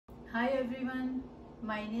Hi everyone,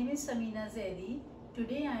 my name is Samina Zaidi.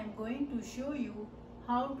 Today I am going to show you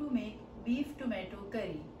how to make beef tomato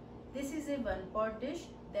curry. This is a one pot dish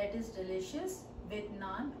that is delicious with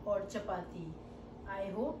naan or chapati.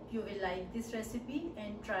 I hope you will like this recipe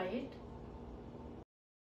and try it.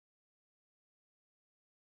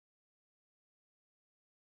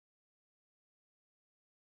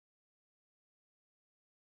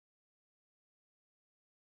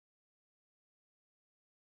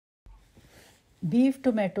 Beef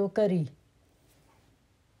tomato curry.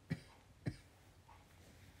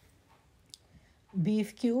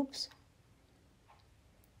 Beef cubes,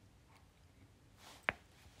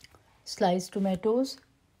 sliced tomatoes,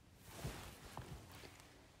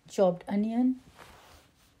 chopped onion,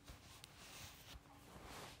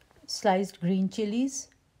 sliced green chilies,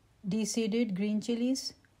 deseeded green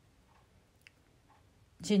chilies,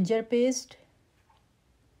 ginger paste,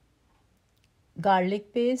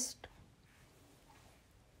 garlic paste,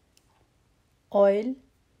 oil,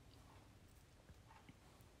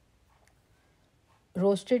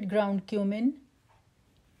 roasted ground cumin,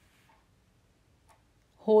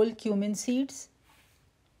 whole cumin seeds,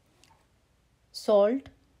 salt,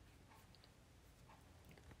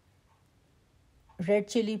 red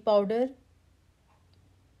chili powder,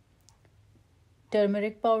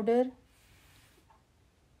 turmeric powder,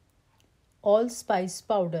 allspice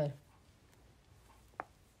powder.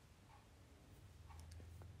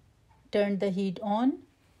 Turn the heat on.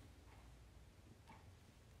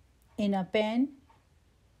 In a pan,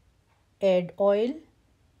 add oil,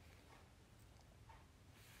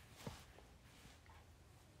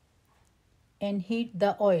 and heat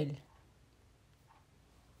the oil.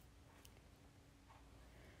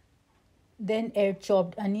 Then add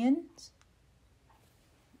chopped onions,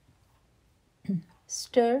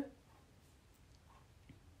 stir,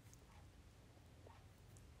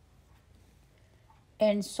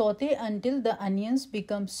 and saute until the onions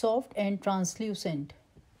become soft and translucent.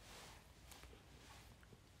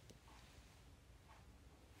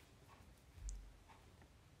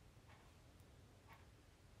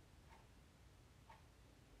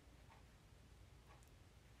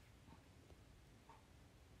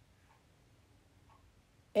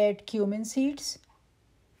 Add cumin seeds,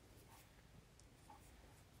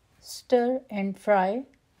 stir and fry.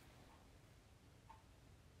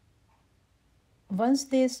 Once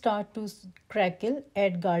they start to crackle,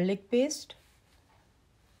 add garlic paste,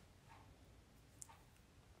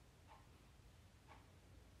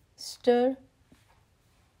 stir,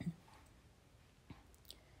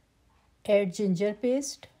 add ginger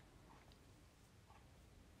paste,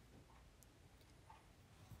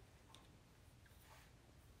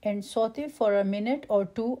 and saute for a minute or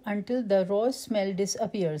two until the raw smell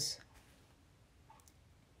disappears.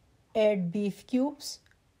 Add beef cubes,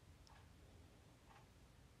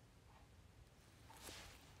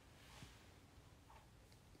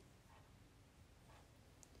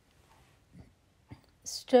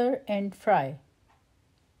 stir and fry.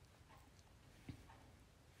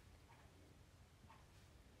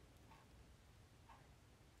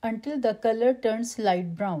 Until the color turns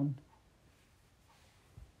light brown.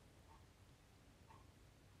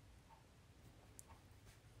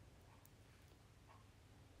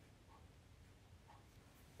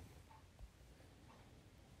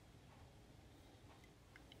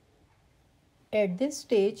 At this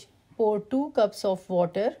stage, pour 2 cups of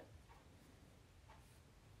water.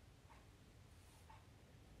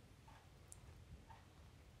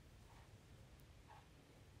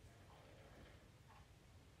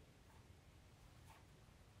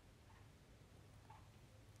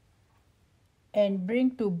 And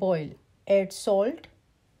bring to boil. Add salt,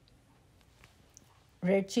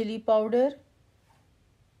 red chili powder,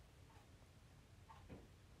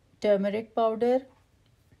 turmeric powder,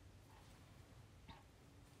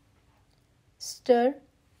 stir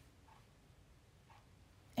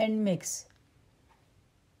and mix.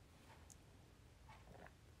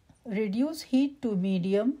 Reduce heat to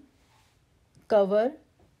medium, cover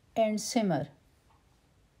and simmer.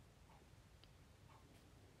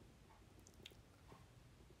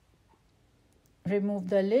 Remove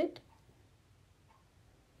the lid,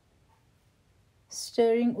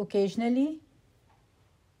 stirring occasionally.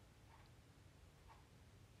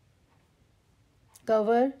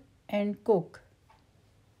 Cover and cook.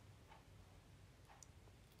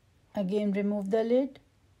 Again remove the lid,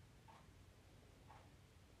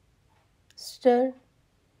 stir,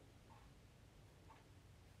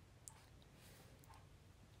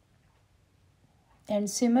 and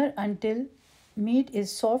simmer until meat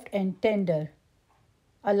is soft and tender.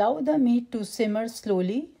 Allow the meat to simmer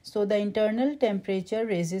slowly so the internal temperature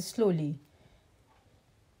rises slowly.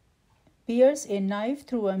 Pierce a knife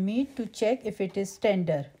through a meat to check if it is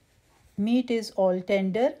tender. Meat is all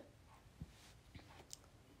tender.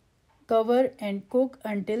 Cover and cook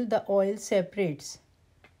until the oil separates.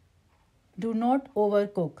 Do not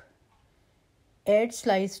overcook. Add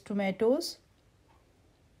sliced tomatoes.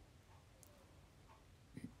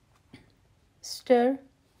 Stir.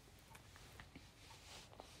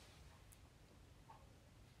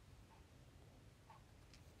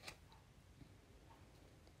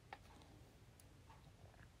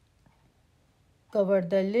 Cover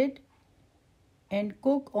the lid and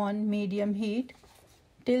cook on medium heat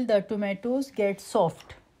till the tomatoes get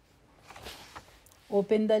soft.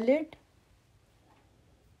 Open the lid.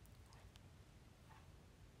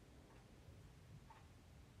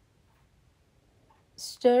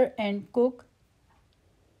 Stir and cook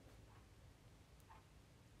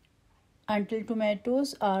until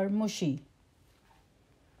tomatoes are mushy.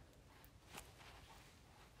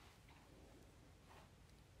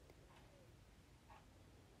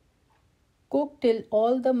 Cook till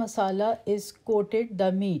all the masala is coated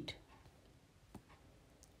the meat.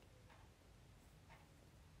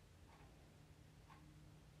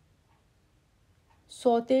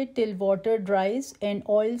 Saute till water dries and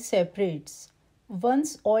oil separates.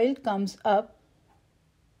 Once oil comes up,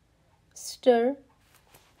 stir.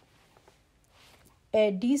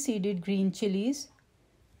 Add deseeded green chilies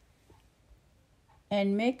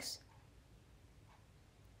and mix.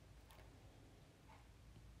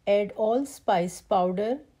 Add all spice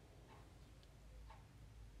powder,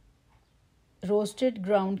 roasted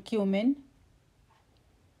ground cumin,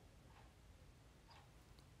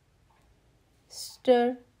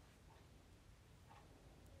 stir,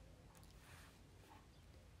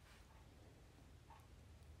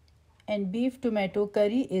 and beef tomato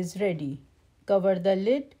curry is ready. Cover the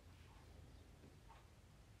lid.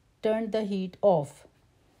 Turn the heat off.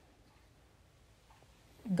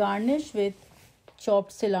 Garnish with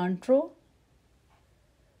chopped cilantro.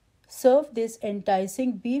 Serve this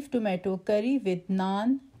enticing beef tomato curry with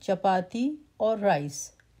naan, chapati or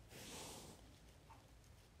rice.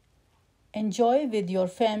 Enjoy with your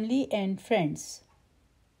family and friends.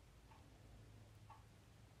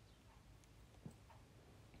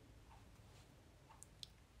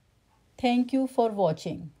 Thank you for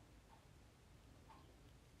watching.